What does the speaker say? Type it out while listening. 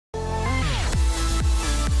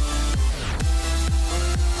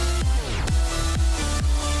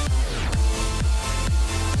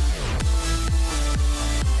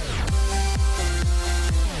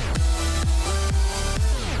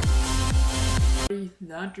The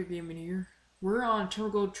Hunter Gaming here. We're on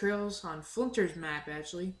Timbergold Trails on Flinter's map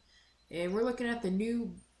actually, and we're looking at the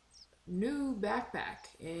new backpack.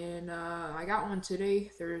 And I got one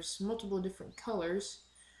today. There's multiple different colors.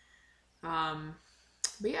 But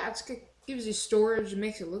yeah, it gives you storage. It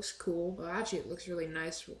makes it looks cool. But actually, it looks really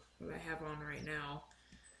nice what I have on right now.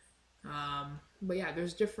 But yeah,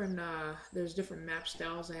 there's different map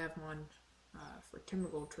styles. I have one for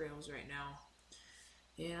Timbergold Trails right now.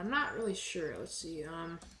 And I'm not really sure. Let's see.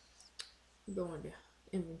 Go into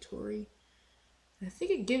inventory. I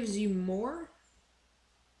think it gives you more.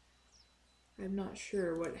 I'm not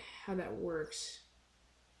sure how that works.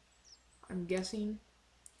 I'm guessing.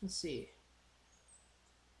 Let's see.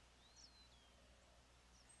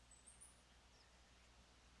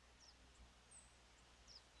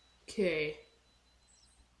 Okay.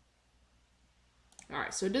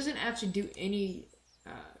 Alright, so it doesn't actually do any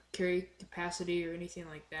carry capacity or anything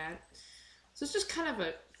like that. So it's just kind of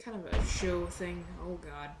a show thing. Oh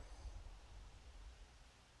god.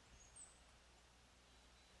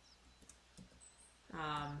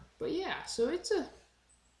 But yeah, so it's a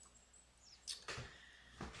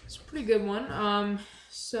pretty good one.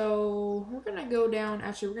 So we're gonna go down.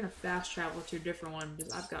 Actually, we're gonna fast travel to a different one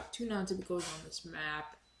because I've got two non-typicals on this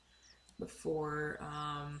map before.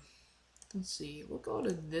 Let's see. We'll go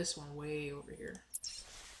to this one way over here.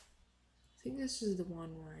 I think this is the one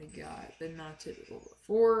where I got the non-typical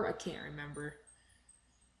before. I can't remember.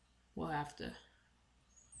 We'll have to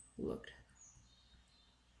look.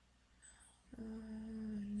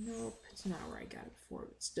 Nope, it's not where I got it before,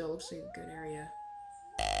 but still looks like a good area.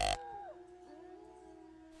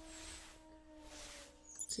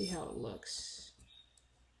 Let's see how it looks.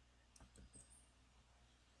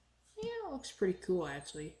 Yeah, it looks pretty cool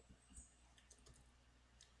actually.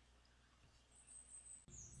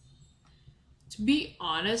 To be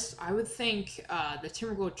honest, I would think the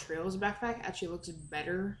Timbergold Trails backpack actually looks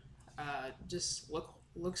better, just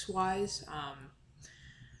looks wise.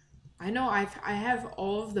 I know I have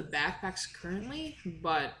all of the backpacks currently,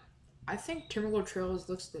 but I think Timbergold Trails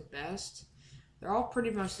looks the best. They're all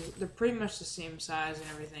pretty much the same size and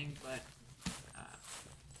everything, but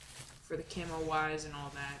for the camo wise and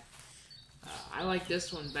all that, I like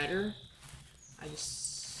this one better.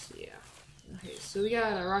 Yeah. Okay, so we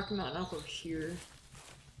got a Rocky Mountain up over here.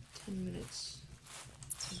 10 minutes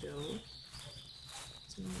to go.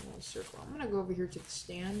 It's a little circle. I'm gonna go over here to the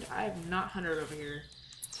stand. I have not hunted over here.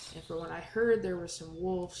 And from what I heard, there were some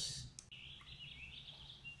wolves.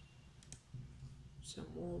 Some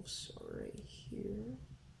wolves right here.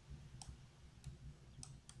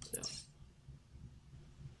 So.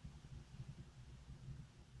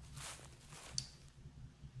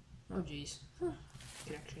 Oh geez.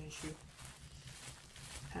 Connection issue.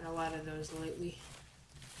 Had a lot of those lately.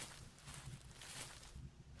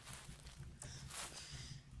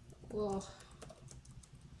 Well,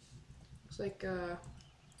 looks like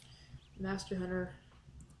Master Hunter,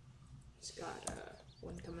 he's got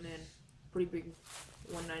one coming in, pretty big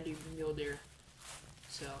 190 mule deer.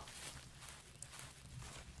 So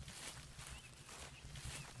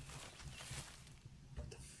what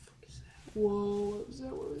the fuck is that? Whoa, what was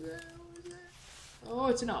that? What was that? What was that? Oh,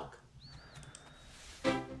 it's an elk.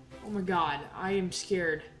 Oh my god, I am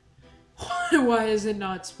scared. Why is it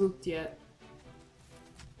not spooked yet?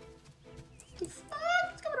 What the fuck?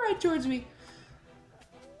 It's coming right towards me.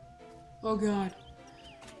 Oh god.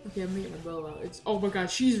 Okay, I'm gonna get my bow out. Oh my god,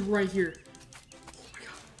 she's right here.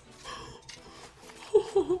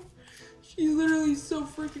 Oh my god. She's literally so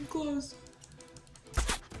freaking close.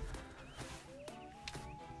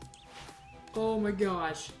 Oh my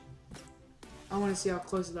gosh. I wanna see how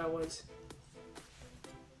close that was.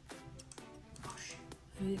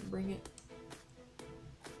 I didn't bring it.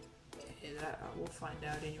 Okay, that we'll find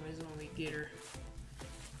out anyways when we get her.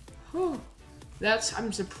 Whew.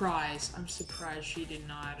 I'm surprised. I'm surprised she did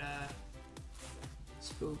not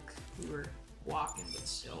spook. We were walking, but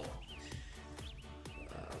still.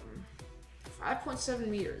 5.7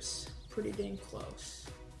 meters. Pretty dang close.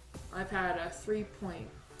 I've had a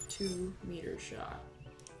 3.2 meter shot.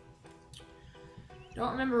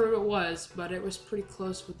 Don't remember what it was, but it was pretty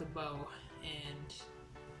close with the bow. And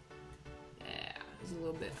yeah, it was a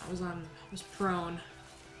little bit. I was prone.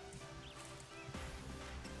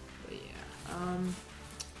 But yeah.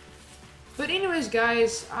 But anyways,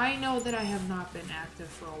 guys, I know that I have not been active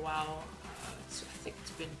for a while. I think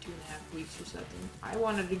it's been 2.5 weeks or something. I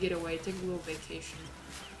wanted to get away, take a little vacation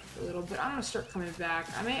for a little bit. I'm gonna start coming back.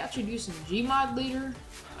 I may actually do some Gmod later,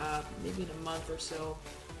 maybe in a month or so.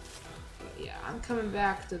 But yeah, I'm coming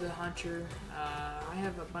back to the Hunter. I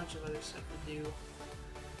have a bunch of other stuff to do.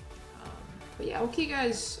 But yeah, we'll keep you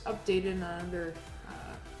guys updated on other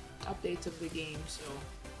updates of the game. So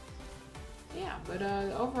yeah, but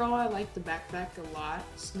overall I like the backpack a lot.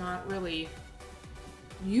 It's not really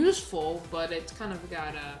useful, but it's kind of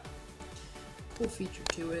got a cool feature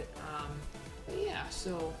to it. But yeah,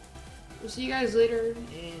 so we'll see you guys later,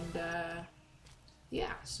 and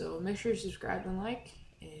yeah, so make sure you subscribe and like,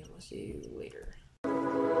 and we'll see you later.